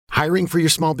Hiring for your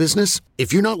small business?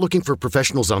 If you're not looking for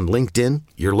professionals on LinkedIn,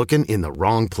 you're looking in the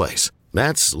wrong place.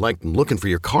 That's like looking for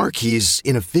your car keys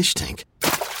in a fish tank.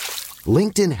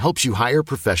 LinkedIn helps you hire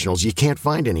professionals you can't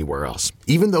find anywhere else,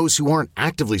 even those who aren't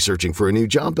actively searching for a new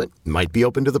job but might be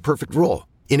open to the perfect role.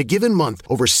 In a given month,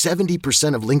 over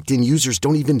 70% of LinkedIn users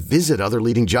don't even visit other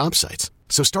leading job sites.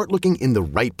 So start looking in the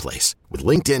right place. With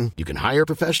LinkedIn, you can hire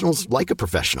professionals like a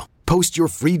professional. Post your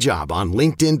free job on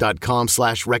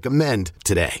linkedin.com/recommend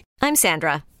today. I'm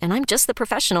Sandra, and I'm just the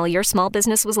professional your small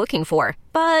business was looking for.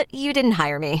 But you didn't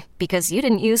hire me because you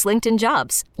didn't use LinkedIn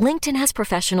Jobs. LinkedIn has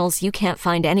professionals you can't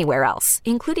find anywhere else,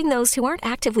 including those who aren't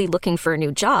actively looking for a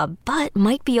new job, but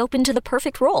might be open to the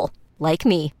perfect role, like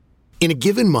me. In a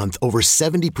given month, over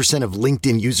 70% of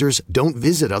LinkedIn users don't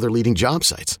visit other leading job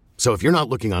sites. So if you're not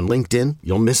looking on LinkedIn,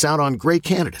 you'll miss out on great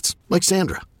candidates like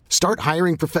Sandra. Start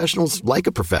hiring professionals like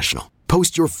a professional.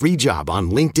 Post your free job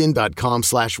on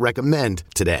linkedin.com/recommend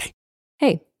today.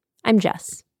 Hey, I'm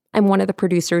Jess. I'm one of the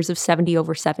producers of 70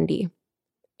 Over 70.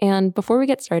 And before we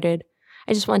get started,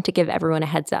 I just want to give everyone a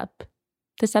heads up.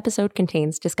 This episode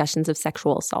contains discussions of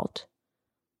sexual assault.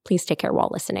 Please take care while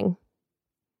listening.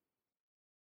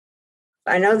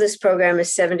 I know this program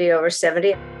is 70 Over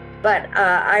 70, but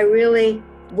I really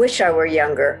wish I were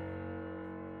younger.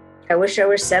 I wish I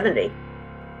were 70,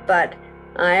 but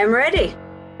I am ready.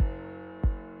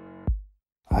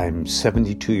 I'm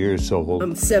 72 years old.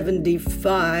 I'm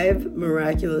 75,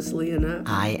 miraculously enough.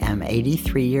 I am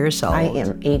 83 years old. I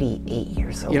am 88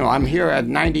 years old. You know, I'm here at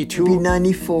 92. I'll be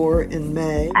 94 in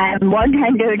May. I'm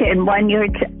 101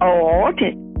 years old.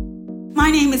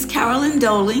 My name is Carolyn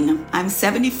Doling. I'm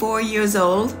 74 years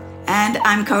old, and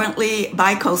I'm currently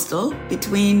bi-coastal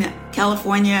between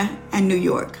California and New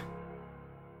York.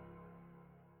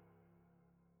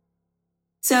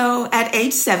 So at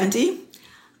age 70,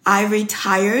 I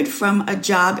retired from a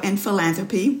job in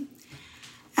philanthropy.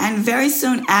 And very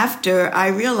soon after, I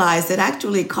realized that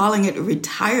actually calling it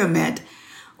retirement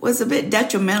was a bit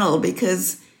detrimental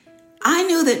because I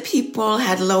knew that people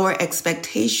had lower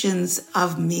expectations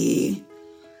of me.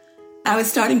 I was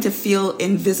starting to feel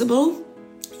invisible,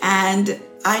 and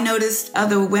I noticed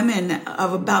other women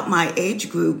of about my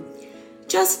age group.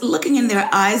 Just looking in their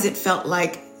eyes, it felt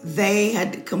like they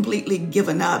had completely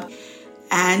given up.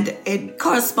 And it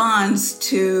corresponds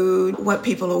to what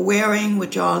people are wearing,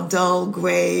 which are all dull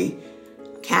gray,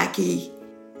 khaki,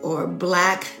 or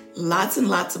black, lots and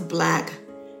lots of black.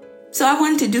 So I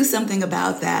wanted to do something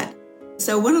about that.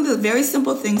 So one of the very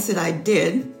simple things that I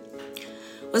did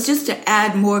was just to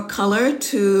add more color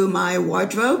to my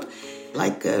wardrobe,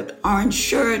 like an orange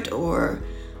shirt or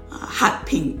hot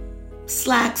pink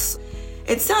slacks.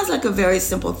 It sounds like a very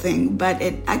simple thing, but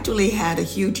it actually had a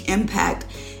huge impact.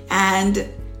 And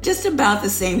just about the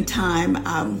same time,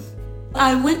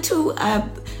 I went to a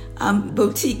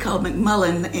boutique called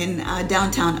McMullen in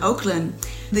downtown Oakland.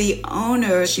 The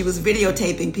owner, she was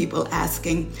videotaping people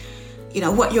asking,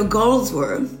 what your goals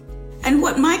were. And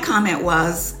what my comment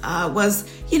was,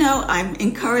 I'm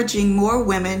encouraging more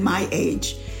women my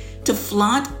age to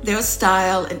flaunt their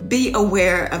style and be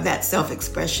aware of that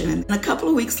self-expression. And a couple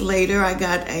of weeks later, I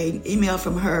got an email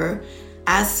from her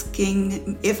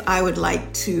asking if I would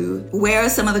like to wear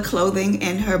some of the clothing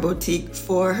in her boutique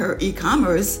for her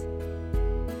e-commerce.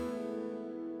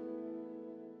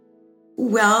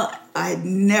 Well, I'd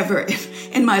never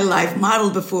in my life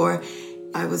modeled before.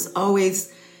 I was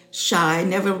always shy,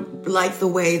 never liked the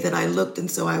way that I looked, and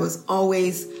so I was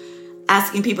always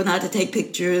asking people not to take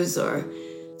pictures, or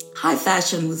high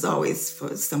fashion was always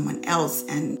for someone else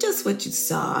and just what you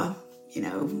saw,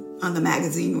 on the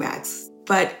magazine racks.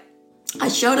 But I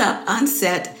showed up on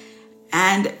set,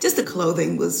 and just the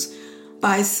clothing was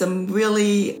by some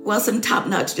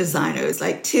top-notch designers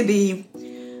like Tibby,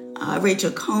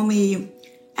 Rachel Comey.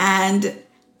 And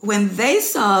when they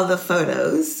saw the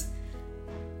photos,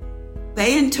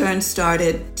 they in turn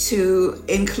started to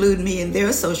include me in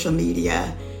their social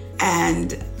media.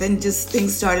 And then just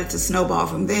things started to snowball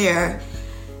from there.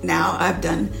 Now I've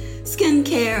done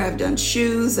skincare, I've done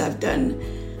shoes, I've done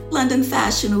London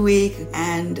Fashion Week,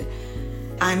 and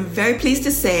I'm very pleased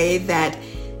to say that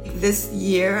this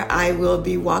year I will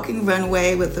be walking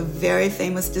runway with a very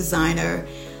famous designer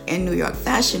in New York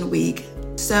Fashion Week.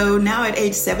 So now at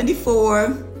age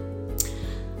 74,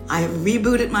 I have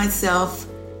rebooted myself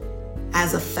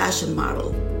as a fashion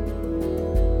model.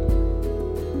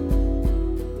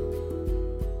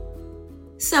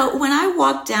 So when I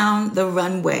walked down the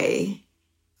runway,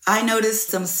 I noticed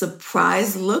some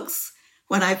surprise looks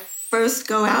when I first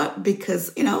go out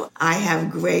because, I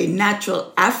have gray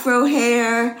natural afro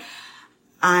hair.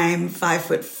 I'm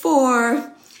 5'4".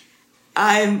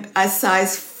 I'm a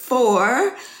size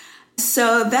 4.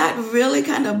 So that really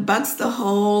kind of bucks the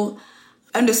whole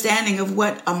understanding of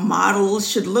what a model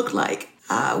should look like,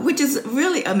 which is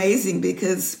really amazing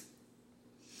because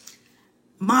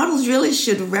models really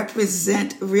should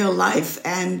represent real life.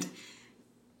 And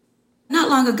not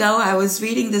long ago, I was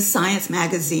reading this science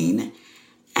magazine,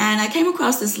 and I came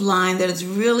across this line that has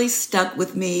really stuck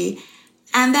with me.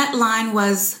 And that line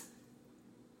was,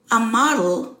 a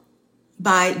model,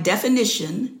 by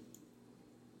definition,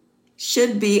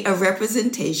 should be a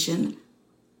representation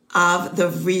of the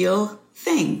real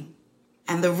thing.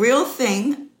 And the real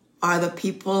thing are the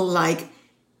people like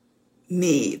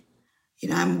me.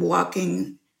 I'm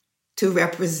walking to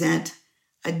represent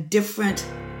a different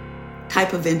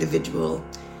type of individual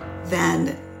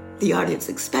than the audience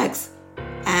expects.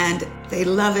 And they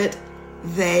love it.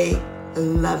 They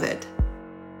love it.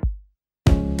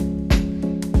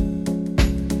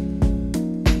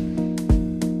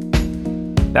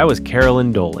 That was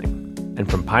Carolyn Doling. And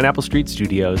from Pineapple Street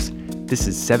Studios, this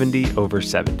is 70 over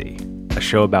 70, a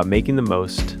show about making the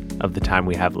most of the time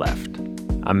we have left.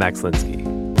 I'm Max Linsky.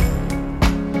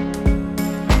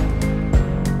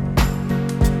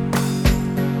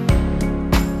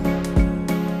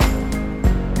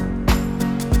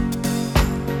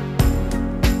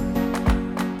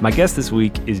 My guest this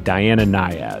week is Diana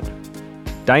Nyad.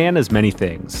 Diana's many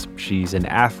things. She's an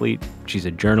athlete, she's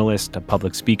a journalist, a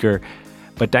public speaker,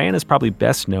 but Diana's probably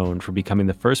best known for becoming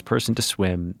the first person to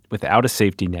swim without a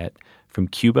safety net from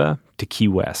Cuba to Key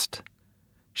West.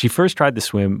 She first tried to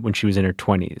swim when she was in her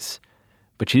 20s,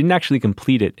 but she didn't actually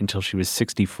complete it until she was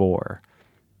 64.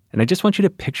 And I just want you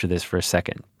to picture this for a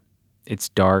second. It's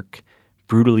dark,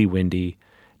 brutally windy.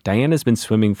 Diana's been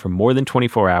swimming for more than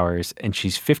 24 hours, and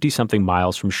she's 50-something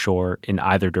miles from shore in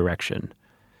either direction.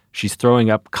 She's throwing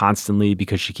up constantly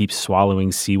because she keeps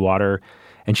swallowing seawater,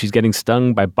 and she's getting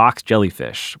stung by box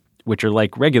jellyfish, which are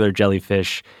like regular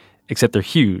jellyfish, except they're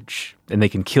huge, and they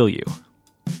can kill you.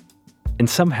 And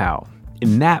somehow,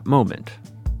 in that moment,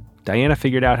 Diana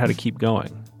figured out how to keep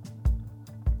going.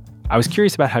 I was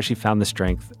curious about how she found the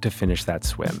strength to finish that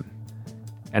swim.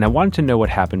 And I wanted to know what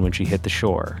happened when she hit the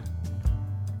shore.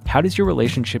 How does your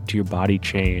relationship to your body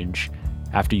change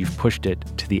after you've pushed it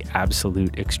to the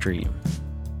absolute extreme?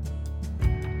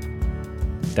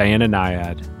 Diana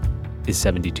Nyad is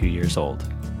 72 years old.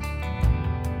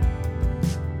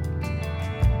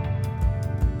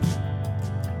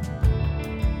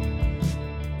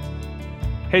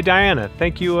 Hey, Diana,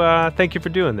 thank you for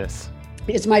doing this.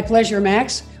 It's my pleasure,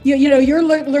 Max. You're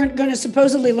going to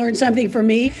supposedly learn something from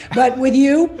me, but with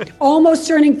you almost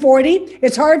turning 40,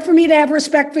 it's hard for me to have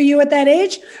respect for you at that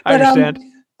age. But, I understand.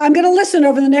 I'm going to listen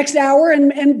over the next hour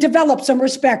and develop some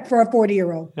respect for a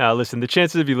 40-year-old. Now, listen, the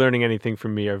chances of you learning anything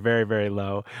from me are very, very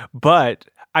low. But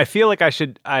I feel like I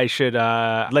should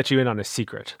let you in on a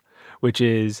secret, which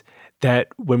is that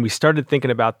when we started thinking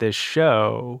about this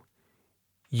show,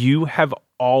 you have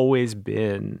always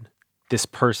been this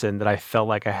person that I felt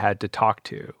like I had to talk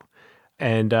to.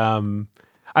 And I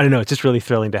don't know, it's just really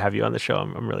thrilling to have you on the show.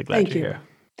 I'm really glad you're here.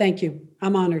 Thank you.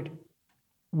 I'm honored.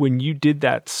 When you did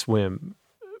that swim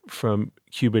from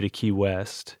Cuba to Key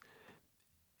West,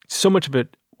 so much of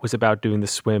it was about doing the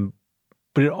swim,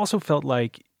 but it also felt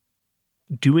like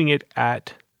doing it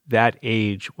at that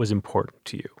age was important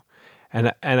to you.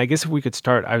 And I guess if we could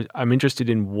start, I'm interested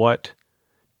in what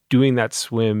doing that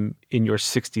swim in your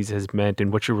 60s has meant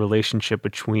and what your relationship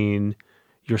between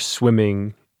your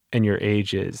swimming and your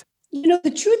age is.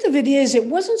 The truth of it is, it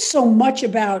wasn't so much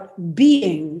about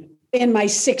being in my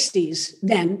 60s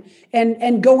then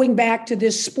and going back to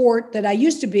this sport that I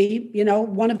used to be,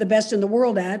 one of the best in the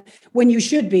world at, when you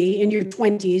should be in your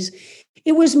 20s.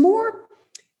 It was more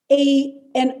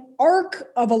an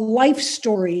arc of a life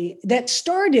story that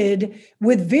started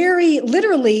with very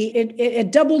literally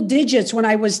at double digits when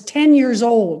I was 10 years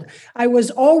old. I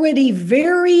was already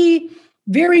very,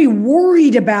 very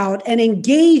worried about and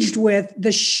engaged with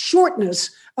the shortness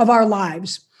of our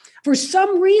lives. For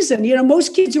some reason,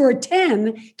 most kids who are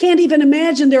 10 can't even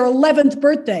imagine their 11th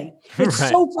birthday. It's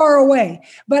right. So far away.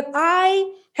 But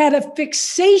I had a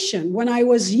fixation when I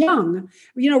was young,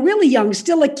 really young,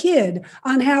 still a kid,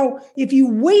 on how if you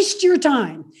waste your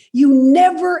time, you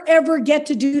never, ever get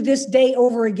to do this day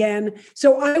over again.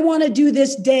 So I want to do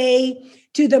this day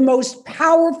to the most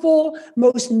powerful,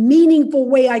 most meaningful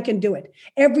way I can do it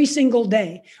every single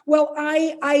day. Well,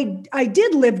 I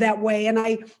did live that way. And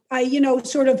I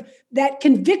sort of that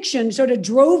conviction sort of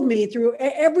drove me through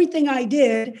everything I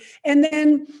did. And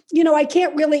then, I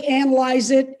can't really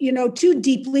analyze it, too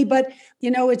deeply, but,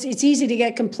 it's easy to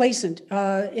get complacent.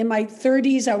 In my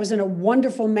 30s, I was in a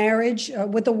wonderful marriage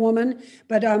with a woman,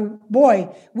 but boy,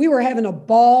 we were having a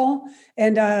ball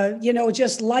and,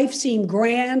 just life seemed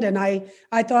grand. And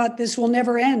I thought this will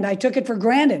never end. I took it for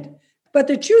granted. But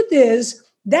the truth is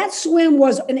that swim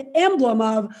was an emblem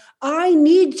of, I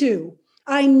need to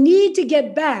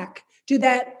get back to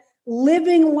that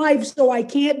living life so I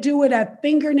can't do it a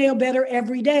fingernail better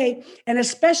every day. And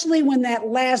especially when that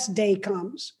last day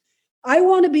comes, I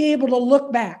want to be able to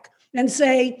look back and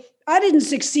say, I didn't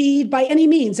succeed by any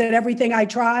means at everything I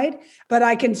tried, but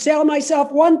I can tell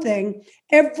myself one thing: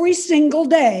 every single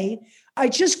day, I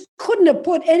just couldn't have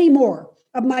put any more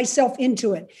of myself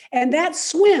into it. And that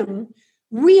swim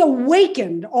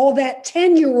reawakened all that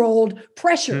 10-year-old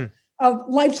pressure of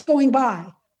life's going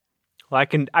by. Well,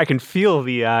 I can feel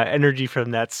the energy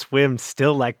from that swim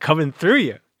still like coming through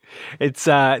you. It's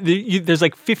there's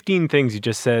like 15 things you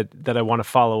just said that I want to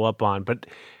follow up on, but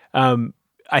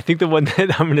I think the one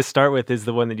that I'm going to start with is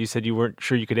the one that you said you weren't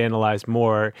sure you could analyze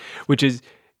more, which is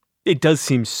it does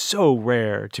seem so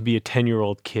rare to be a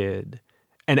 10-year-old kid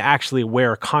and actually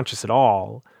aware or conscious at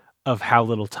all of how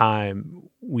little time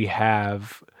we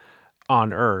have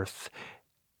on Earth.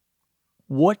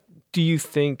 What do you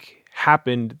think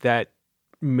happened that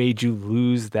made you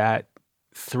lose that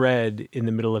thread in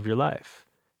the middle of your life?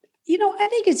 I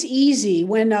think it's easy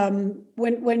when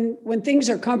things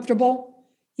are comfortable.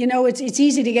 It's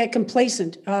easy to get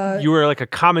complacent. You were like a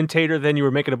commentator, then you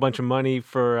were making a bunch of money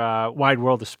for Wide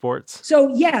World of Sports. So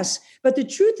yes, but the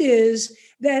truth is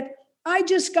that I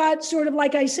just got sort of,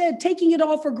 like I said, taking it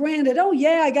all for granted. Oh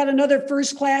yeah, I got another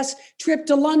first class trip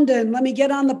to London. Let me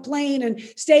get on the plane and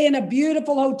stay in a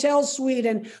beautiful hotel suite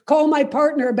and call my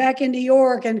partner back in New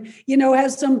York and,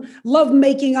 have some love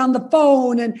making on the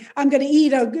phone. And I'm going to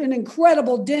eat an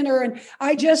incredible dinner. And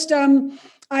I just,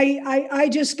 I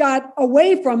just got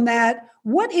away from that.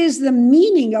 What is the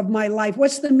meaning of my life?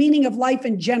 What's the meaning of life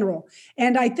in general?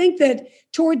 And I think that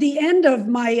toward the end of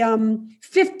my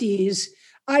 50s,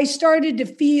 I started to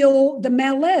feel the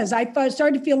malaise. I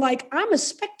started to feel like I'm a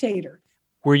spectator.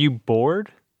 Were you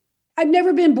bored? I've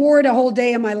never been bored a whole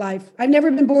day of my life. I've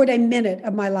never been bored a minute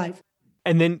of my life.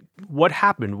 And then what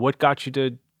happened? What got you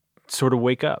to sort of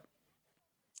wake up?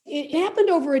 It happened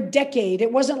over a decade.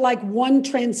 It wasn't like one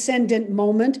transcendent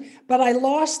moment, but I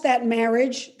lost that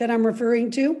marriage that I'm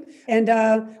referring to and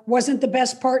wasn't the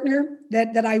best partner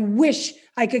that I wish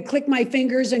I could click my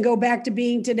fingers and go back to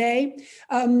being today.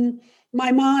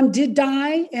 My mom did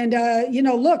die. And,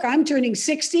 look, I'm turning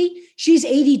 60. She's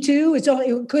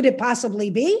 82. Could it possibly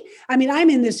be? I mean, I'm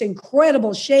in this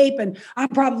incredible shape and I'm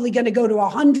probably going to go to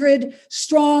 100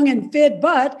 strong and fit,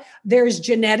 but there's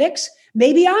genetics.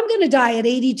 Maybe I'm going to die at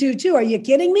 82 too. Are you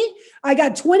kidding me? I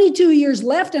got 22 years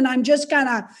left and I'm just kind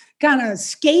of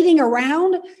skating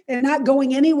around and not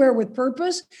going anywhere with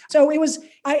purpose. So it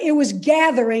was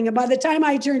gathering. And by the time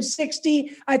I turned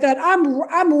 60, I thought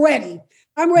I'm ready.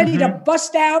 I'm ready to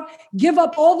bust out, give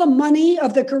up all the money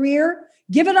of the career,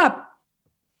 give it up.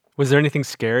 Was there anything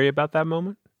scary about that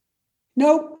moment?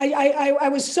 No, I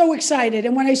was so excited.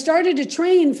 And when I started to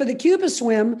train for the Cuba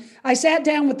swim, I sat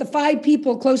down with the 5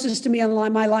 people closest to me in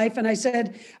my life. And I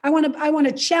said, I want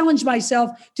to challenge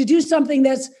myself to do something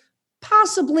that's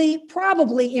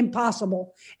probably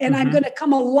impossible. And I'm going to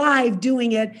come alive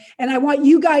doing it. And I want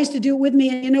you guys to do it with me.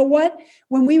 And you know what?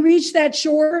 When we reach that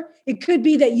shore, it could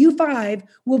be that you 5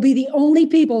 will be the only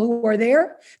people who are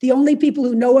there, the only people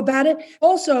who know about it.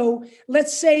 Also,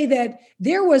 let's say that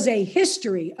there was a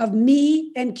history of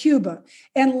me and Cuba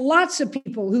and lots of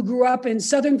people who grew up in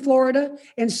Southern Florida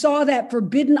and saw that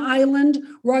forbidden island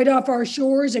right off our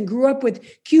shores and grew up with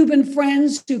Cuban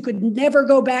friends who could never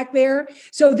go back there.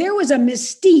 So there was a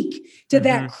mystique to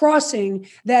that crossing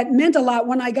that meant a lot.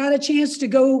 When I got a chance to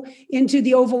go into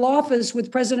the Oval Office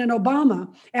with President Obama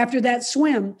after that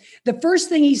swim, the first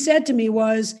thing he said to me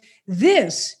was,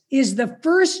 "This is the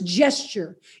first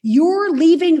gesture. You're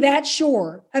leaving that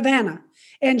shore, Havana."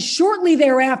 And shortly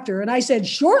thereafter, and I said,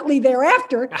 shortly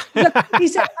thereafter, he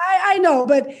said, I know,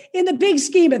 but in the big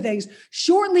scheme of things,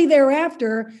 shortly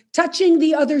thereafter, touching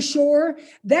the other shore,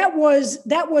 that was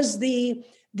the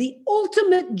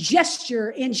ultimate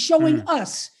gesture in showing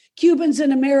us, Cubans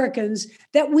and Americans,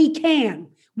 that we can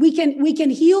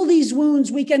heal these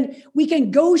wounds. We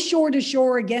can go shore to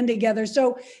shore again together.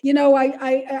 So,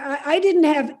 I didn't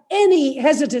have any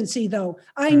hesitancy though.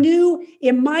 I knew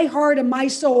in my heart and my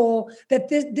soul that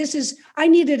I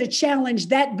needed a challenge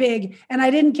that big and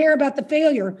I didn't care about the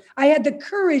failure. I had the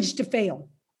courage to fail.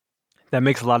 That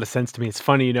makes a lot of sense to me. It's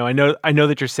funny, I know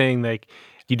that you're saying like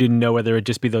you didn't know whether it'd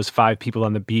just be those 5 people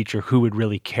on the beach or who would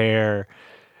really care.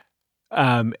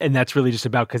 And that's really just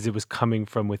about because it was coming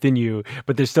from within you.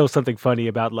 But there's still something funny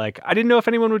about like, I didn't know if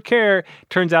anyone would care.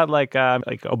 Turns out like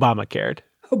Obama cared.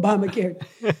 Obama cared.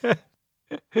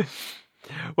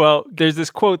 Well, there's this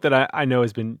quote that I know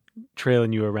has been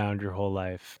trailing you around your whole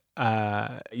life.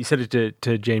 You said it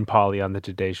to Jane Pauley on the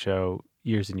Today Show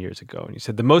years and years ago. And you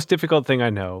said, the most difficult thing I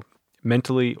know,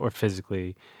 mentally or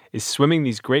physically, is swimming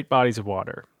these great bodies of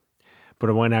water.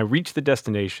 But when I reach the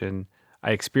destination,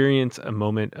 I experience a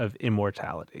moment of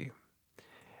immortality.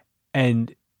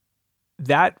 And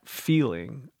that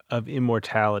feeling of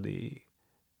immortality,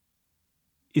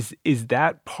 is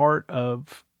that part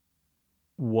of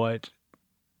what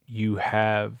you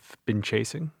have been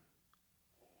chasing?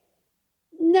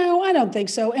 No, I don't think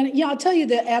so. And I'll tell you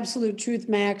the absolute truth,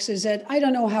 Max, is that I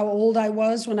don't know how old I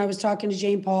was when I was talking to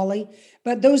Jane Pauley,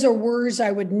 but those are words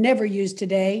I would never use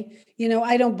today.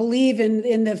 I don't believe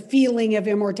in the feeling of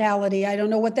immortality. I don't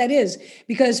know what that is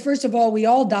because, first of all, we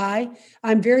all die.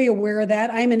 I'm very aware of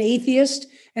that. I'm an atheist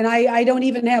and I don't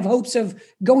even have hopes of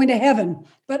going to heaven.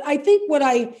 But I think what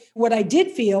I did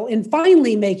feel in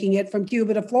finally making it from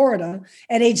Cuba to Florida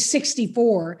at age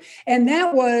 64, and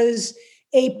that was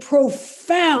a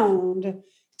profound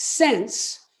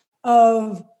sense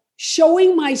of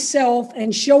showing myself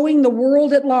and showing the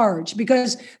world at large,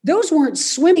 because those weren't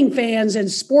swimming fans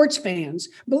and sports fans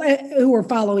who were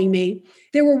following me.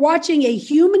 They were watching a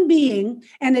human being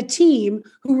and a team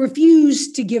who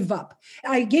refused to give up.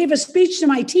 I gave a speech to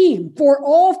my team for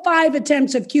all 5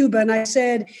 attempts of Cuba, and I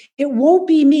said, it won't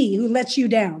be me who lets you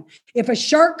down. If a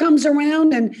shark comes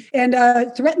around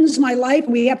and threatens my life,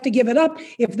 we have to give it up.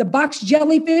 If the box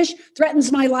jellyfish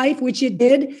threatens my life, which it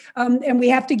did, and we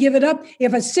have to give it up.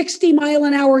 If a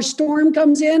 60-mile-an-hour storm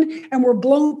comes in and we're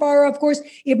blown far off course,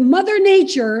 if Mother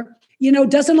Nature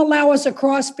doesn't allow us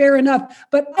across, fair enough.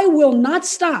 But I will not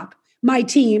stop my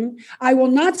team. I will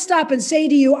not stop and say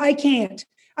to you, I can't.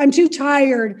 I'm too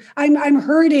tired. I'm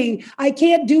hurting. I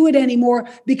can't do it anymore,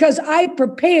 because I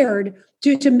prepared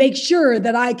to make sure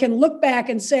that I can look back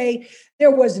and say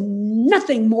there was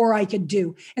nothing more I could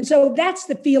do. And so that's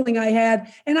the feeling I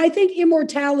had. And I think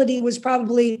immortality was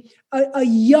probably a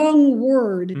young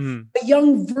word, a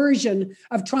young version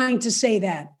of trying to say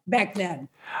that back then.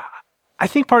 I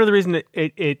think part of the reason that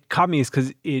it caught me is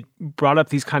because it brought up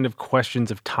these kind of questions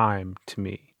of time to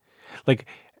me. Like,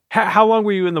 how long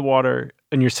were you in the water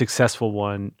in your successful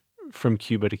one from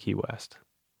Cuba to Key West?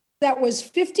 That was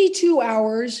 52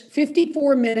 hours,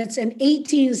 54 minutes, and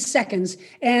 18 seconds.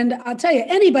 And I'll tell you,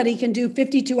 anybody can do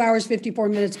 52 hours, 54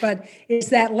 minutes, but it's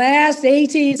that last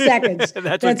 18 seconds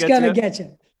that's going to get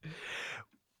you.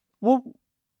 Well,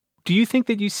 do you think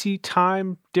that you see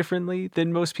time differently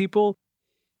than most people?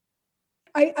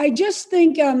 I just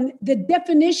think the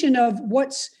definition of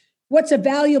what's a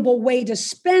valuable way to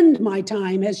spend my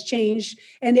time has changed,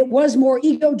 and it was more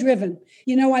ego-driven.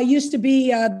 I used to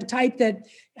be the type that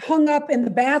hung up in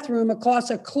the bathroom across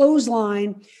a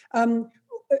clothesline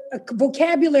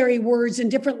vocabulary words in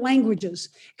different languages,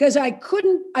 because I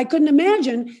couldn't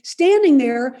imagine standing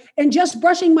there and just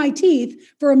brushing my teeth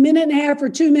for a minute and a half or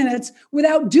 2 minutes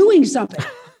without doing something.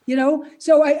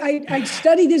 So I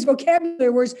study these vocabulary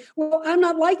words. Well, I'm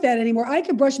not like that anymore. I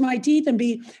could brush my teeth and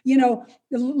be,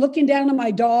 looking down at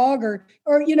my dog or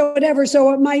whatever.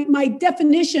 So my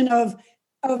definition of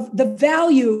the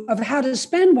value of how to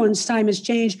spend one's time has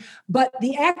changed, but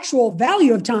the actual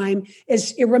value of time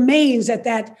it remains at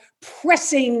that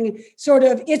pressing sort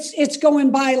of, it's going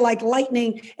by like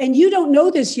lightning. And you don't know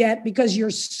this yet because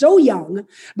you're so young,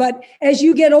 but as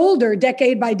you get older,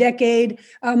 decade by decade,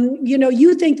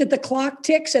 you think that the clock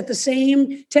ticks at the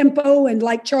same tempo, and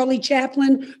like Charlie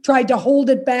Chaplin tried to hold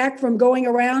it back from going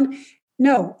around.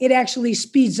 No, it actually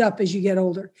speeds up as you get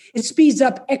older. It speeds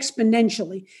up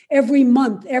exponentially. Every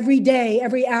month, every day,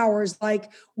 every hour is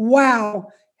like, wow,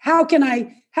 how can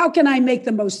I make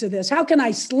the most of this? How can I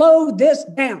slow this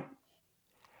down?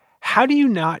 How do you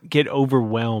not get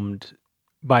overwhelmed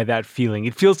by that feeling?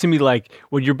 It feels to me like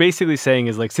what you're basically saying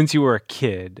is like, since you were a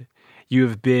kid, you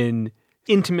have been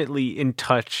intimately in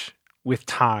touch with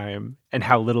time and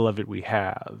how little of it we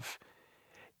have.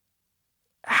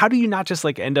 How do you not just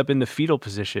like end up in the fetal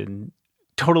position,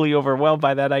 totally overwhelmed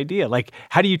by that idea? Like,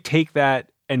 how do you take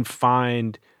that and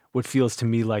find what feels to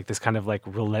me like this kind of like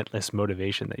relentless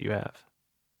motivation that you have?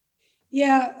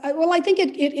 Yeah, well, I think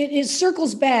it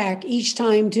circles back each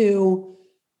time to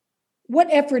what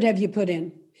effort have you put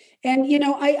in? And,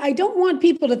 I don't want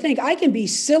people to think I can be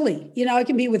silly. I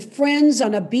can be with friends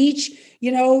on a beach,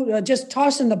 just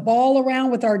tossing the ball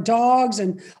around with our dogs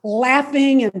and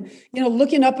laughing and,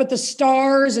 looking up at the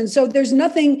stars. And so there's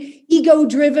nothing ego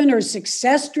driven or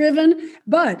success driven,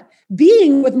 but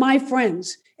being with my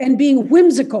friends and being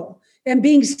whimsical and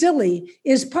being silly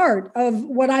is part of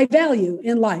what I value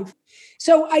in life.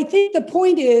 So I think the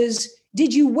point is,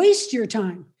 did you waste your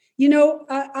time? I'm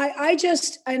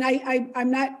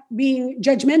not being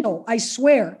judgmental, I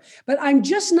swear, but I'm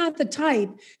just not the type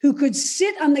who could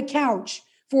sit on the couch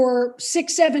for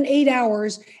 6, 7, 8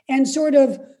 hours and sort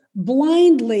of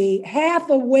blindly, half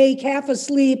awake, half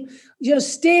asleep,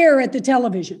 stare at the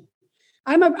television.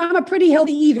 I'm a pretty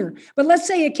healthy eater, but let's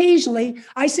say occasionally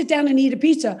I sit down and eat a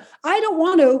pizza. I don't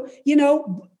want to,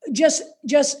 just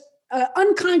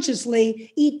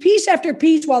unconsciously eat piece after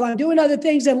piece while I'm doing other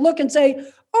things and look and say,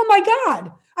 oh my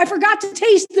God, I forgot to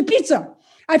taste the pizza.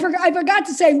 I forgot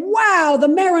to say, wow, the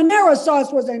marinara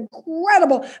sauce was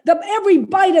incredible. Every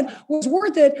bite was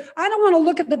worth it. I don't want to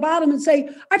look at the bottom and say,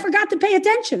 I forgot to pay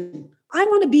attention. I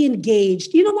want to be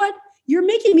engaged. You know what? You're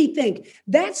making me think.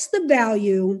 That's the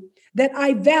value that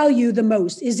I value the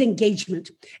most is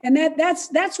engagement. And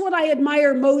that's what I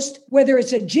admire most, whether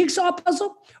it's a jigsaw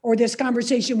puzzle or this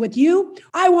conversation with you.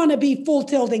 I want to be full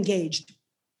tilt engaged.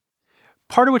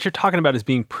 Part of what you're talking about is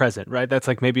being present, right? That's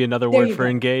like maybe another word for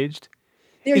engaged.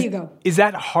 There you go. Is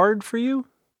that hard for you?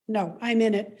 No, I'm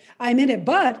in it,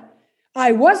 but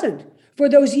I wasn't. For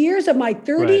those years of my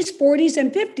 30s, right. 40s,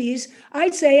 and 50s,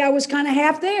 I'd say I was kind of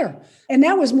half there. And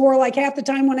that was more like half the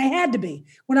time when I had to be,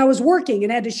 when I was working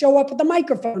and had to show up with the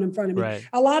microphone in front of me. Right.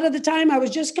 A lot of the time I was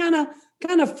just kind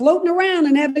of floating around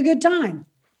and having a good time.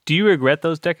 Do you regret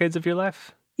those decades of your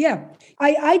life? Yeah.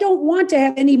 I don't want to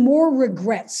have any more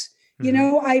regrets.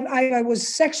 I was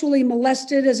sexually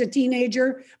molested as a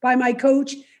teenager by my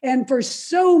coach. And for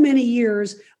so many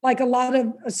years, like a lot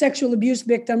of sexual abuse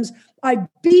victims, I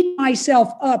beat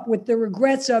myself up with the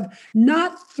regrets of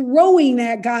not throwing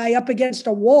that guy up against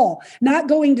a wall, not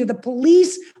going to the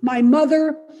police, my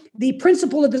mother, the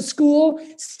principal of the school,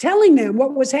 telling them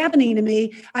what was happening to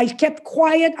me. I kept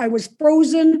quiet. I was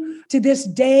frozen. To this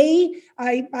day,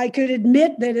 I could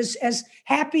admit that as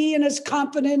happy and as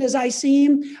confident as I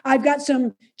seem, I've got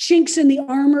some chinks in the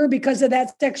armor because of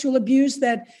that sexual abuse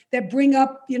that bring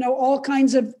up, all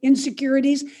kinds of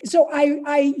insecurities. So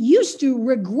I used to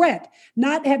regret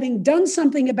not having done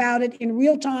something about it in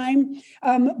real time.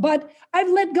 But I've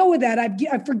let go of that.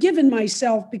 I've forgiven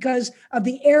myself because of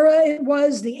the era it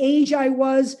was, the age I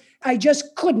was. I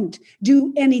just couldn't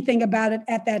do anything about it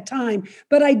at that time.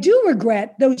 But I do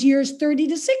regret those years 30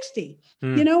 to 60.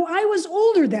 I was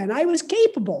older then. I was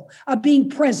capable of being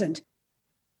present.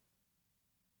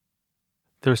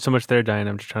 There was so much there,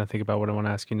 Diana. I'm just trying to think about what I want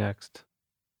to ask you next.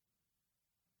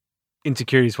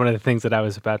 Insecurity is one of the things that I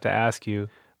was about to ask you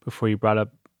before you brought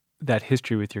up that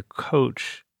history with your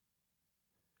coach.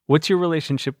 What's your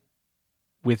relationship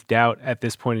with doubt at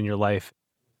this point in your life?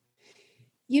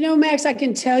 Max, I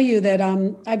can tell you that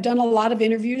I've done a lot of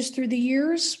interviews through the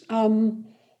years.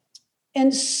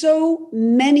 And so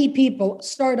many people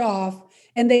start off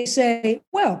and they say,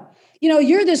 well,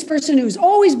 you're this person who's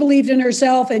always believed in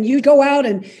herself and you go out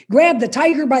and grab the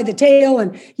tiger by the tail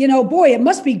and, boy, it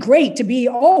must be great to be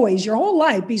always your whole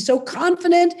life, be so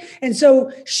confident and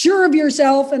so sure of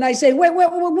yourself. And I say, wait,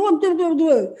 where'd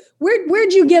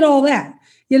you get all that?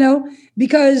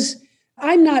 Because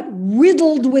I'm not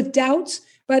riddled with doubts.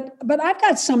 But I've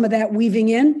got some of that weaving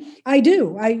in. I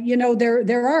do.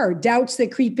 There are doubts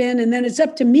that creep in, and then it's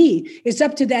up to me. It's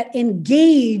up to that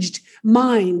engaged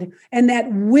mind and that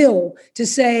will to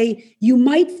say, you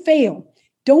might fail.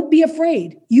 Don't be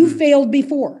afraid. You failed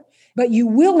before, but you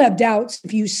will have doubts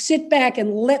if you sit back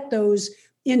and let those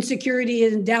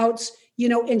insecurities and doubts,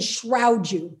 enshroud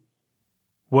you.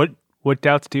 What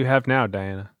doubts do you have now,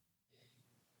 Diana?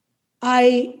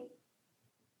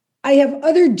 I have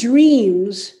other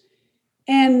dreams,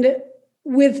 and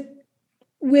with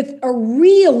a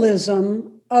realism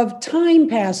of time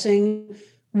passing,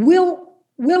 will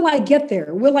I get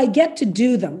there? Will I get to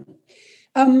do them?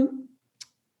 I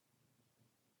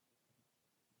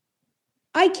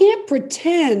can't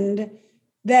pretend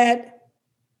that,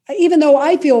 even though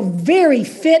I feel very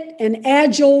fit and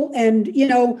agile, and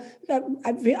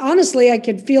honestly, I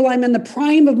could feel I'm in the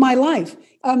prime of my life,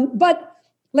 but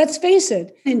let's face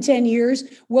it, in 10 years,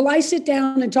 will I sit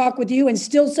down and talk with you and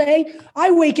still say,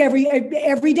 I wake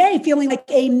every day feeling like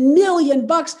 $1 million?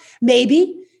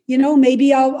 Maybe,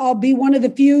 maybe I'll be one of the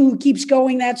few who keeps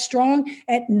going that strong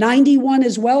at 91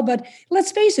 as well. But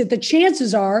let's face it, the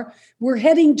chances are we're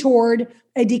heading toward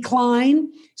a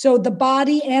decline. So the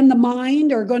body and the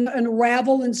mind are going to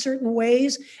unravel in certain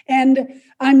ways. And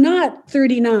I'm not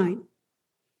 39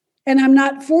 and I'm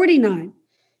not 49.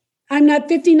 I'm not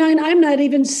 59. I'm not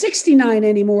even 69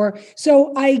 anymore.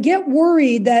 So I get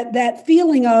worried that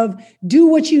feeling of do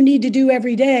what you need to do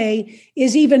every day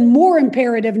is even more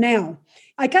imperative now.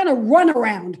 I kind of run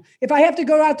around. If I have to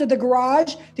go out to the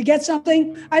garage to get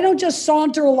something, I don't just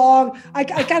saunter along. I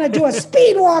kind of do a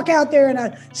speed walk out there and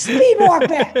a speed walk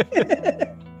back.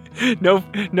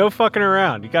 No fucking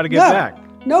around. You got to get back.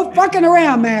 No fucking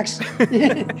around, Max.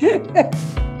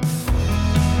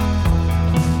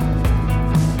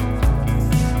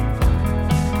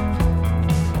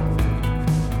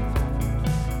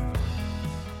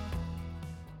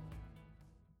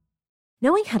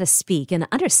 Knowing how to speak and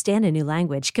understand a new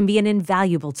language can be an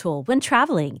invaluable tool when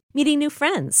traveling, meeting new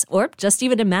friends, or just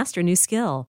even to master a new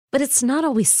skill. But it's not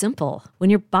always simple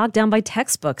when you're bogged down by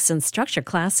textbooks and structured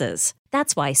classes.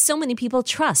 That's why so many people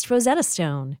trust Rosetta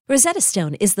Stone. Rosetta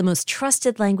Stone is the most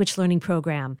trusted language learning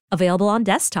program, available on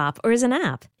desktop or as an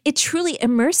app. It truly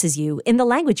immerses you in the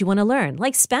language you want to learn,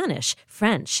 like Spanish,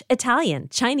 French, Italian,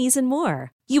 Chinese, and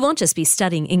more. You won't just be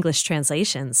studying English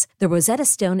translations. The Rosetta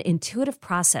Stone intuitive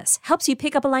process helps you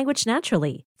pick up a language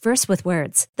naturally, first with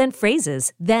words, then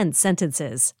phrases, then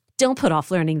sentences. Don't put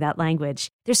off learning that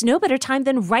language. There's no better time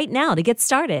than right now to get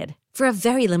started. For a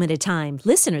very limited time,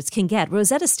 listeners can get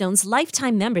Rosetta Stone's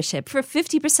lifetime membership for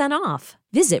 50% off.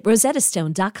 Visit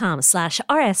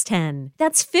rosettastone.com/rs10.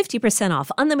 That's 50%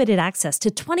 off unlimited access to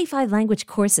 25 language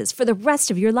courses for the rest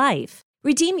of your life.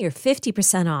 Redeem your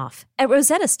 50% off at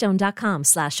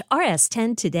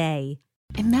rosettastone.com/rs10 today.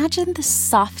 Imagine the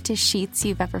softest sheets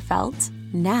you've ever felt.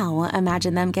 Now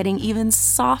imagine them getting even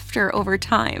softer over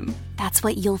time. That's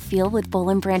what you'll feel with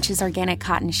Boll & Branch's organic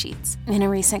cotton sheets. In a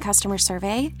recent customer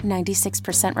survey,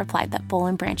 96% replied that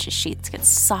Boll & Branch's sheets get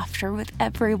softer with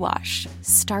every wash.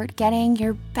 Start getting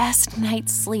your best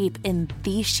night's sleep in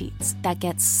these sheets that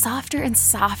get softer and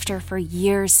softer for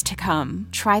years to come.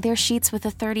 Try their sheets with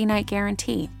a 30-night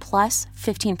guarantee, plus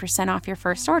 15% off your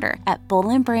first order at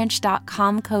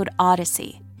bollandbranch.com code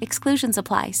Odyssey. Exclusions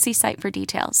apply. See site for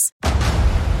details.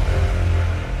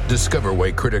 Discover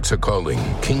why critics are calling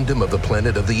Kingdom of the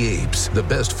Planet of the Apes the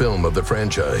best film of the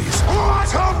franchise.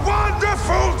 What a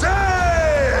wonderful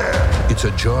day! It's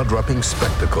a jaw-dropping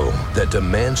spectacle that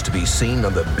demands to be seen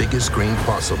on the biggest screen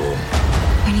possible.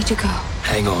 I need to go.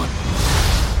 Hang on.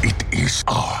 It is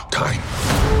our time.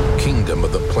 Kingdom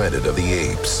of the Planet of the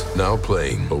Apes. Now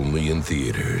playing only in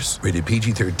theaters. Rated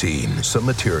PG-13. Some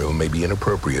material may be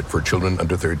inappropriate for children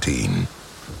under 13.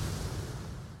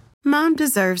 Mom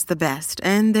deserves the best,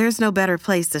 and there's no better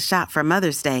place to shop for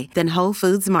Mother's Day than Whole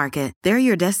Foods Market. They're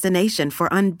your destination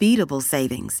for unbeatable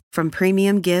savings, from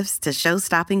premium gifts to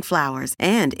show-stopping flowers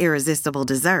and irresistible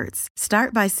desserts.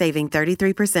 Start by saving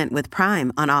 33% with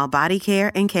Prime on all body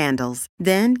care and candles.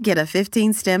 Then get a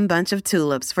 15-stem bunch of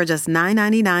tulips for just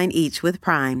 $9.99 each with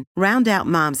Prime. Round out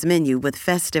Mom's menu with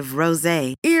festive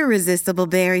rosé, irresistible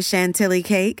berry chantilly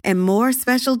cake, and more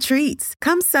special treats.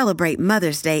 Come celebrate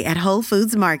Mother's Day at Whole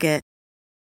Foods Market.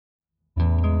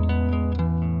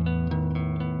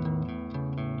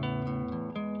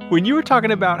 When you were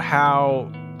talking about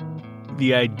how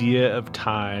the idea of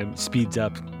time speeds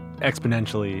up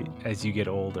exponentially as you get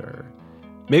older,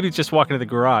 maybe it's just walking to the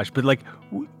garage, but like,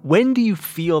 when do you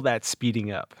feel that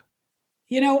speeding up?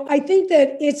 I think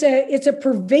that it's a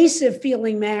pervasive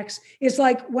feeling, Max. It's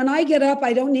like when I get up,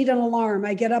 I don't need an alarm.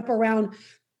 I get up around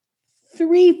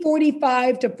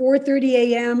 3:45 to 4:30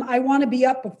 a.m. I want to be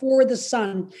up before the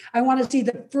sun. I want to see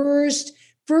the first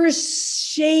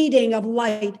shading of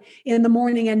light in the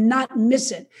morning and not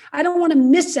miss it. I don't want to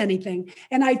miss anything.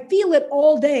 And I feel it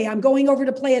all day. I'm going over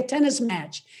to play a tennis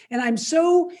match, and I'm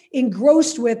so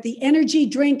engrossed with the energy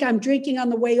drink I'm drinking on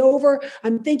the way over.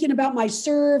 I'm thinking about my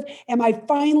serve. Am I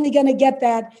finally going to get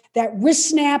that wrist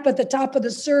snap at the top of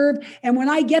the serve? And when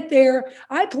I get there,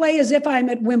 I play as if I'm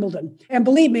at Wimbledon. And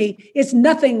believe me, it's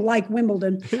nothing like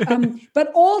Wimbledon. But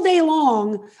all day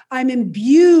long, I'm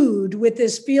imbued with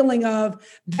this feeling of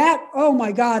that, oh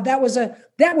my God, that was a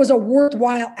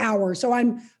worthwhile hour. So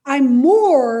I'm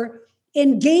more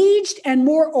engaged and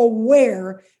more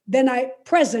aware than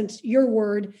your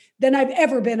word, than I've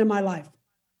ever been in my life.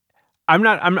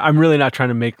 I'm really not trying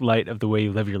to make light of the way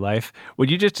you live your life. What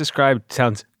you just described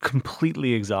sounds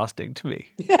completely exhausting to me.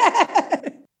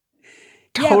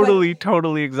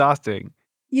 Totally exhausting.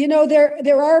 You know,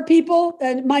 there are people,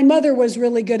 and my mother was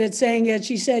really good at saying it.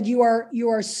 She said, you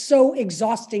are so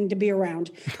exhausting to be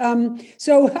around.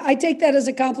 So I take that as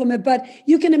a compliment, but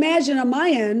you can imagine on my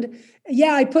end,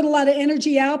 yeah, I put a lot of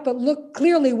energy out, but look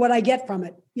clearly what I get from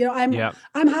it. You know,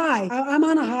 I'm high. I'm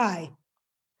on a high.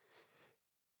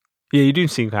 Yeah, you do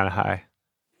seem kind of high.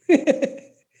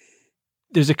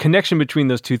 There's a connection between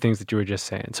those two things that you were just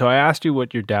saying. So I asked you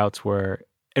what your doubts were,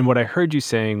 and what I heard you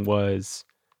saying was,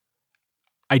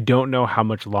 I don't know how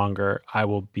much longer I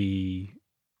will be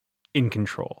in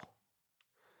control.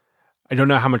 I don't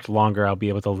know how much longer I'll be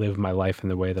able to live my life in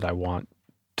the way that I want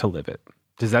to live it.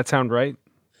 Does that sound right?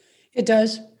 It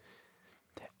does.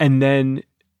 And then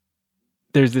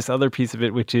there's this other piece of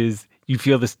it, which is you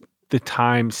feel the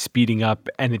time speeding up,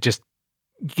 and it just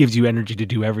gives you energy to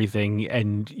do everything,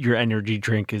 and your energy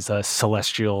drink is a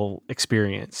celestial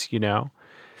experience, you know?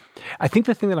 I think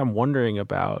the thing that I'm wondering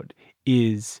about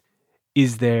is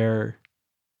there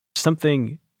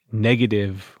something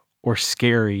negative or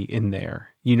scary in there?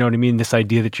 You know what I mean? This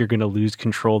idea that you're going to lose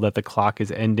control, that the clock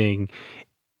is ending.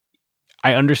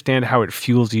 I understand how it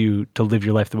fuels you to live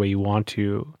your life the way you want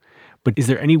to, but is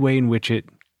there any way in which it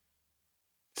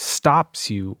stops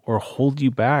you or holds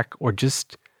you back or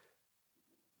just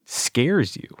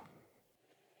scares you?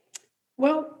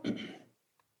 Well,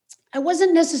 I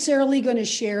wasn't necessarily going to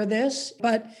share this,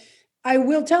 but I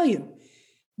will tell you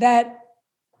that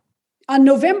on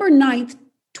November 9th,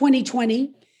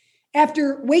 2020,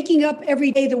 after waking up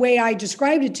every day the way I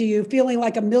described it to you, feeling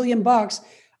like $1 million,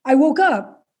 I woke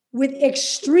up with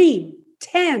extreme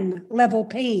 10 level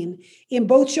pain in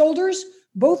both shoulders,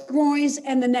 both groins,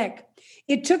 and the neck.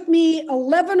 It took me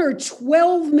 11 or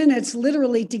 12 minutes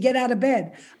literally to get out of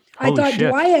bed. I thought,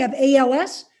 do I have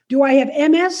ALS? Do I have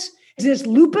MS? Is this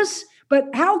lupus? But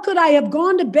how could I have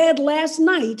gone to bed last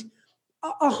night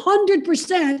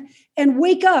 100% and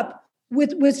wake up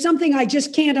with something I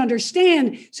just can't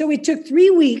understand? So it took 3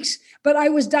 weeks, but I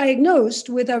was diagnosed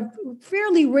with a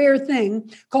fairly rare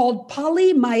thing called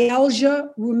polymyalgia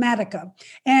rheumatica.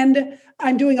 And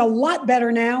I'm doing a lot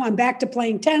better now. I'm back to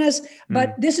playing tennis,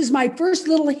 but this is my first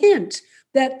little hint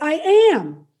that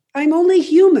I'm only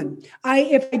human.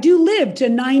 If I do live to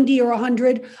 90 or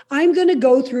 100, I'm going to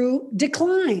go through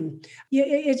decline.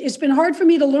 It's been hard for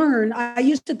me to learn. I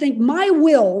used to think my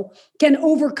will can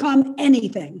overcome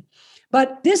anything.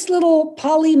 But this little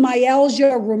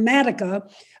polymyalgia rheumatica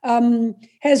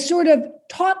has sort of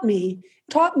taught me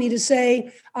to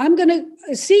say, I'm going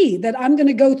to see that I'm going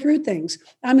to go through things.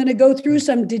 I'm going to go through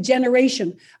some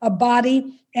degeneration of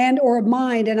body and or of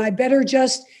mind, and I better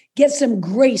just get some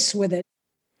grace with it.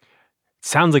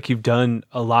 Sounds like you've done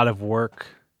a lot of work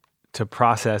to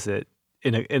process it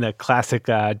in a classic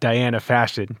Diana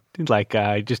fashion, like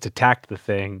just attacked the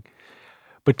thing.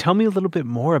 But tell me a little bit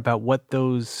more about what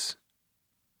those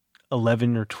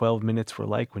 11 or 12 minutes were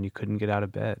like when you couldn't get out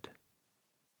of bed.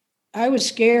 I was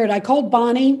scared. I called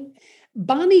Bonnie.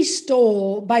 Bonnie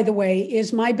Stoll, by the way,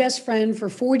 is my best friend for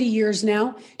 40 years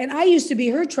now. And I used to be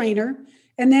her trainer.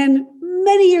 And then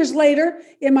many years later,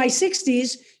 in my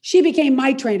 60s, she became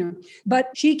my trainer.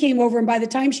 But she came over, and by the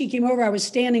time she came over, I was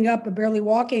standing up but barely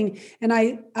walking. And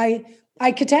I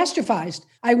catastrophized.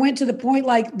 I went to the point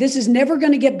like, this is never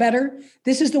going to get better.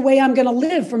 This is the way I'm going to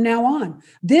live from now on.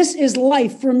 This is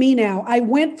life for me now. I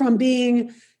went from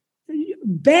being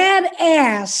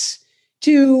badass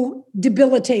to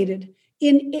debilitated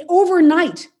in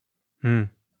overnight.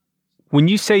 When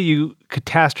you say you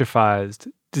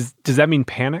catastrophized, does that mean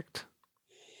panicked?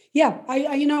 Yeah,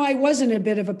 I was in a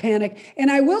bit of a panic. And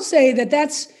I will say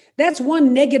that's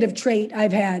one negative trait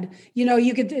I've had. You know,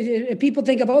 people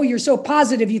think of, oh, you're so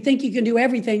positive, you think you can do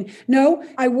everything. No,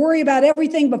 I worry about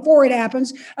everything before it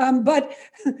happens. But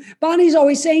Bonnie's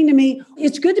always saying to me,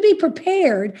 it's good to be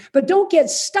prepared, but don't get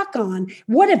stuck on,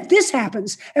 what if this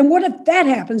happens? And what if that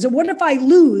happens? And what if I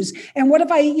lose? And what if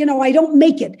I don't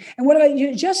make it? And what if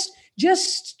I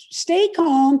just stay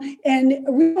calm and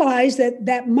realize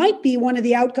that might be one of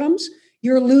the outcomes.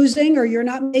 You're losing, or you're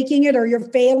not making it, or you're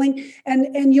failing,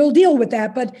 and you'll deal with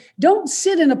that. But don't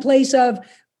sit in a place of,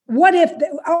 what if,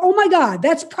 oh my God,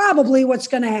 that's probably what's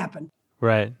going to happen.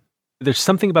 Right. There's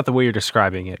something about the way you're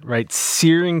describing it, right?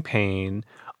 Searing pain,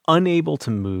 unable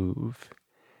to move,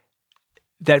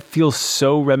 that feels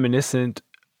so reminiscent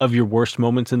of your worst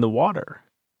moments in the water.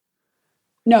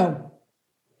 No.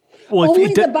 Well,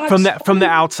 from the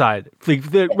outside,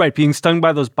 right, being stung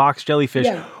by those box jellyfish,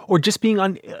 or just being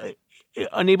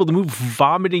unable to move,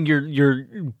 vomiting, your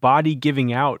body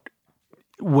giving out.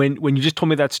 When you just told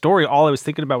me that story, all I was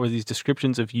thinking about was these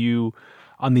descriptions of you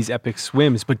on these epic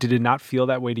swims. But did it not feel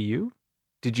that way to you?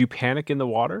 Did you panic in the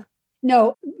water?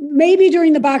 No, maybe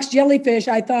during the box jellyfish,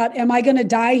 I thought, am I going to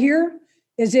die here?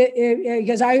 Is it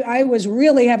because I was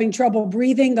really having trouble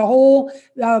breathing. The whole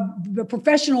the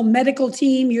professional medical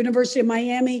team, University of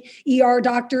Miami, ER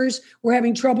doctors were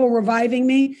having trouble reviving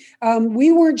me.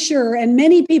 We weren't sure. And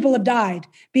many people have died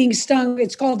being stung.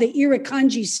 It's called the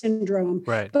Irukandji syndrome.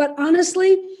 Right. But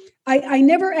honestly, I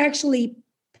never actually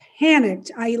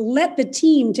panicked. I let the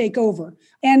team take over.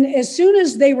 And as soon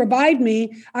as they revived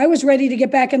me, I was ready to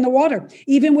get back in the water,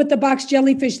 even with the box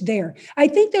jellyfish there. I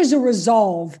think there's a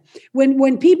resolve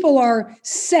when people are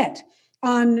set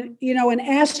on, an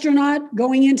astronaut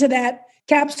going into that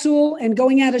capsule and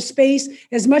going out of space,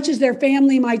 as much as their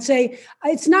family might say,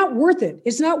 it's not worth it.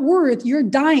 It's not worth, you're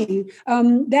dying.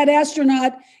 That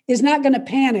astronaut is not going to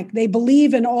panic. They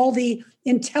believe in all the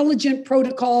intelligent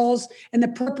protocols and the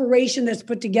preparation that's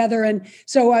put together. And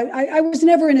so I was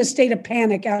never in a state of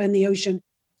panic out in the ocean.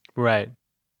 Right.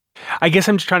 I guess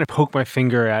I'm just trying to poke my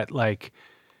finger at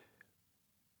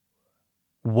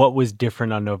what was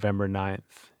different on November 9th.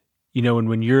 And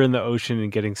when you're in the ocean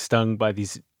and getting stung by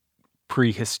these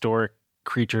prehistoric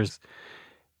creatures,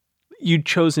 you'd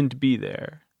chosen to be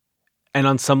there. And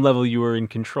on some level you were in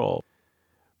control.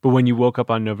 But when you woke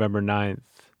up on November 9th,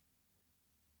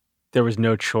 there was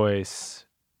no choice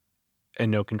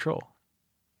and no control.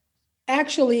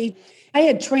 Actually, I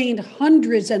had trained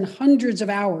hundreds and hundreds of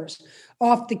hours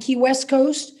off the Key West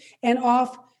coast and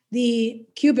off the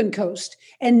Cuban coast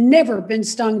and never been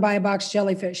stung by a box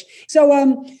jellyfish. So,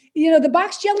 the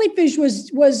box jellyfish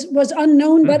was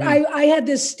unknown, but I had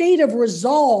this state of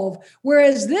resolve.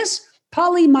 Whereas this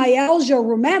polymyalgia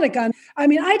rheumatica,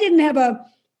 I didn't have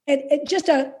just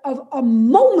a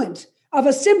moment of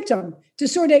a symptom to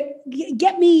sort of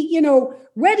get me,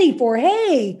 ready for,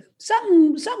 hey,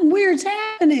 something weird's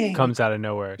happening. Comes out of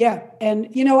nowhere. Yeah. And,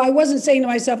 I wasn't saying to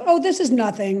myself, oh, this is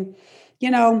nothing. You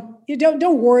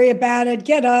don't worry about it.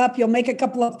 Get up. You'll make a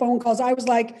couple of phone calls. I was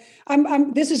like,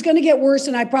 this is going to get worse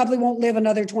and I probably won't live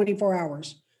another 24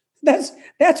 hours. That's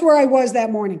where I was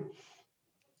that morning.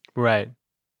 Right.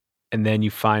 And then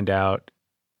you find out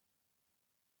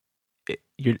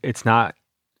it's not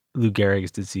Lou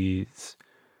Gehrig's disease.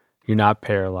 You're not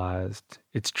paralyzed.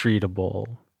 It's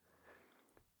treatable.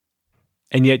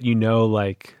 And yet,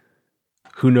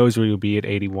 who knows where you'll be at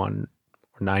 81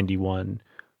 or 91?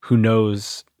 Who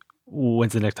knows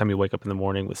when's the next time you wake up in the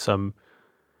morning with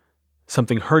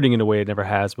something hurting in a way it never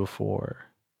has before.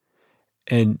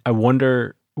 And I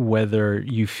wonder whether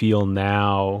you feel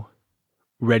now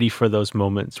ready for those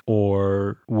moments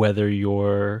or whether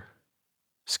you're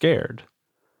scared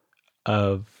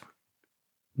of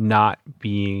not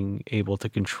being able to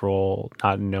control,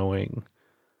 not knowing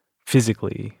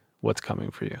physically what's coming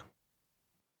for you.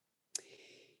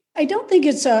 I don't think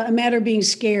it's a matter of being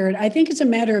scared. I think it's a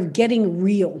matter of getting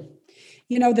real.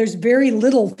 There's very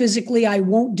little physically I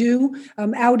won't do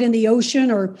out in the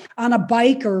ocean or on a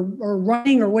bike or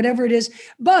running or whatever it is.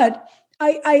 But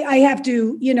I have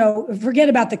to, forget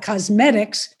about the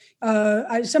cosmetics.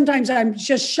 Sometimes I'm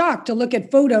just shocked to look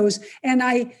at photos and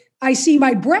I see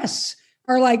my breasts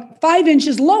are like 5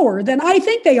 inches lower than I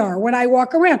think they are when I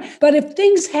walk around. But if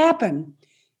things happen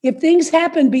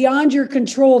beyond your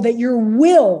control that your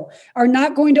will are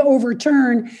not going to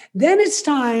overturn, then it's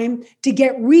time to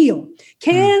get real.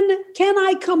 Can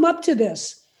I come up to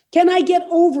this? Can I get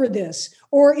over this?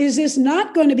 Or is this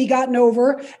not going to be gotten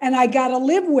over and I got to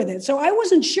live with it? So I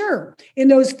wasn't sure in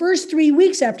those first 3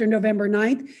 weeks after November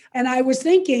 9th. And I was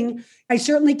thinking, I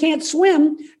certainly can't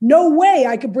swim. No way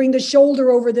I could bring the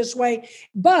shoulder over this way.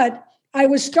 But I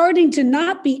was starting to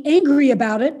not be angry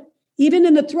about it. Even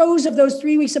in the throes of those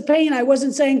 3 weeks of pain, I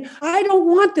wasn't saying, I don't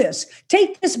want this.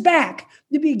 Take this back.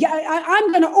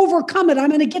 I'm going to overcome it. I'm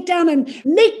going to get down and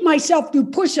make myself do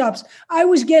push-ups. I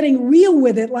was getting real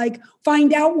with it, like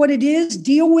find out what it is,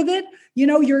 deal with it.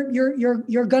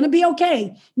 You're going to be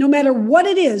okay, no matter what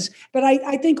it is. But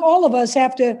I think all of us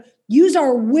have to use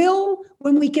our will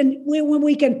when we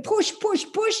can push,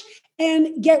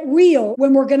 and get real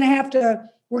when we're going to have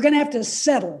to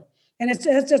settle. And it's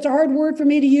a hard word for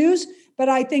me to use, but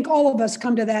I think all of us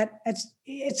come to that at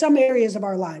some areas of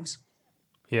our lives.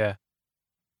 Yeah.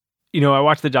 I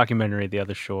watched the documentary The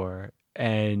Other Shore,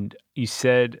 and you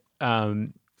said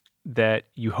that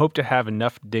you hope to have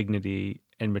enough dignity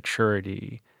and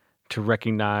maturity to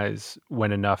recognize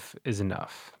when enough is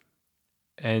enough.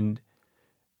 And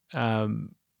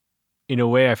in a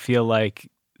way, I feel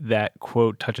like that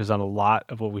quote touches on a lot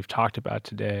of what we've talked about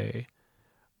today.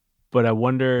 But I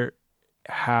wonder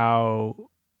how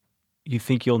you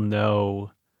think you'll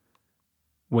know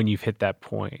when you've hit that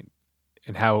point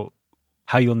and how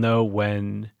you'll know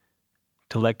when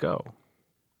to let go.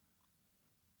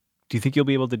 Do you think you'll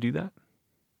be able to do that?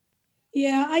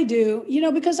 Yeah, I do.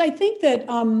 Because I think that,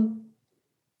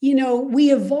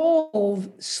 we evolve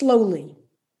slowly.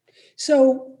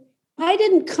 So I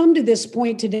didn't come to this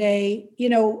point today,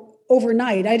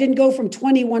 overnight. I didn't go from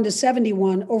 21 to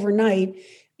 71 overnight.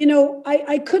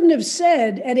 I couldn't have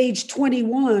said at age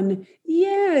 21,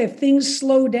 if things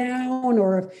slow down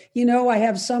or if, I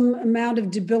have some amount of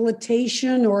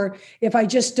debilitation or if I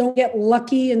just don't get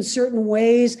lucky in certain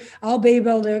ways, I'll be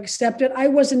able to accept it. I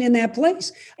wasn't in that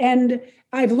place. And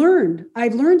I've learned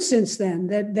since then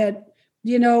that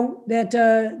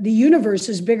the universe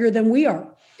is bigger than we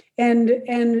are.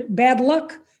 And bad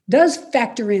luck does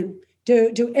factor in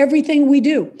to everything we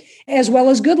do, as well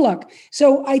as good luck.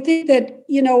 So I think that,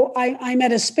 I'm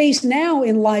at a space now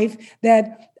in life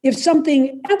that if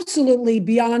something absolutely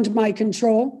beyond my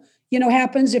control,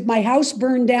 happens, if my house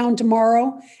burned down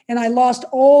tomorrow and I lost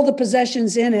all the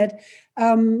possessions in it,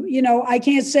 I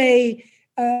can't say,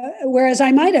 whereas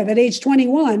I might have at age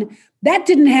 21, that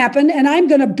didn't happen, and I'm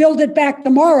going to build it back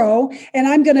tomorrow, and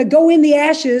I'm going to go in the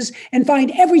ashes and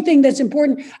find everything that's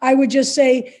important. I would just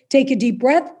say, take a deep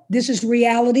breath. This is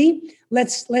reality.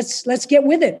 Let's get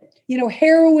with it.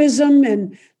 Heroism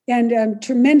and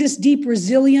tremendous deep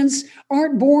resilience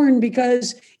aren't born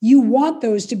because you want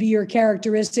those to be your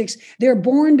characteristics. They're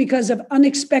born because of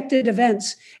unexpected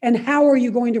events, and how are you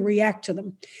going to react to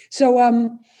them? So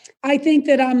I think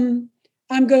that I'm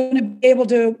going to be able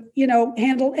to,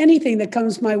 handle anything that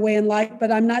comes my way in life,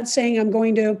 but I'm not saying I'm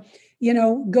going to,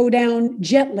 go down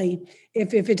gently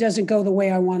if it doesn't go the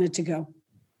way I want it to go.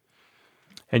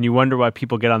 And you wonder why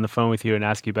people get on the phone with you and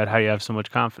ask you about how you have so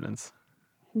much confidence.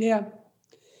 Yeah.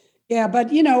 Yeah. But,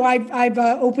 I've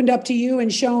opened up to you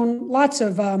and shown lots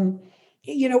of,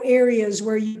 areas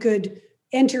where you could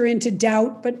enter into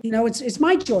doubt, but, it's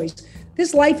my choice.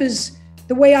 This life is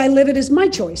the way I live it is my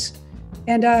choice.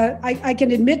 And I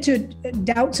can admit to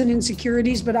doubts and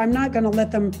insecurities, but I'm not going to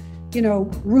let them,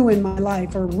 ruin my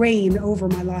life or reign over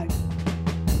my life.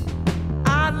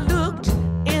 I looked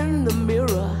in the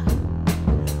mirror.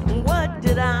 What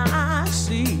did I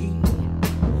see?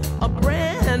 A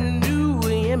brand new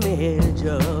image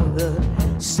of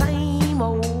the same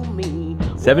old me.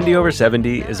 70 Over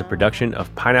 70 is a production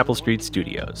of Pineapple Street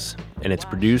Studios, and it's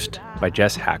produced by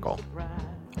Jess Hackle.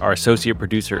 Our associate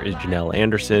producer is Janelle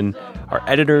Anderson. Our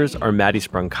editors are Maddie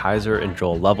Sprung-Kaiser and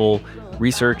Joel Lovell.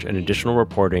 Research and additional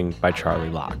reporting by Charlie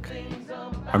Locke.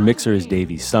 Our mixer is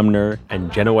Davey Sumner,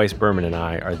 and Jenna Weiss-Berman and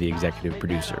I are the executive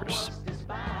producers.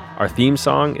 Our theme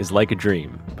song is Like a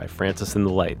Dream by Francis and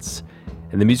the Lights.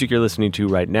 And the music you're listening to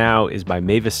right now is by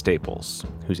Mavis Staples,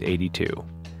 who's 82.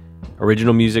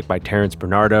 Original music by Terrence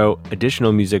Bernardo,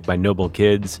 additional music by Noble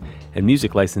Kids, and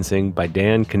music licensing by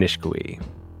Dan Kanishkui.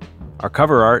 Our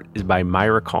cover art is by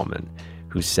Myra Coleman,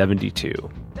 who's 72.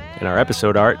 And our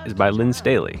episode art is by Lynn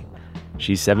Staley.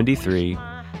 She's 73,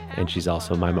 and she's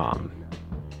also my mom.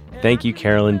 Thank you,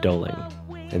 Carolyn Doling,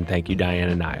 and thank you,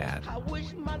 Diana Nyad.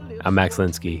 I'm Max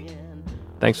Linsky.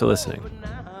 Thanks for listening.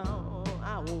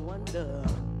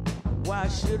 Why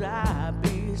should I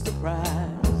be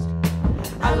surprised?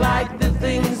 I like the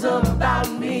things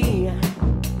about me.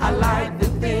 I like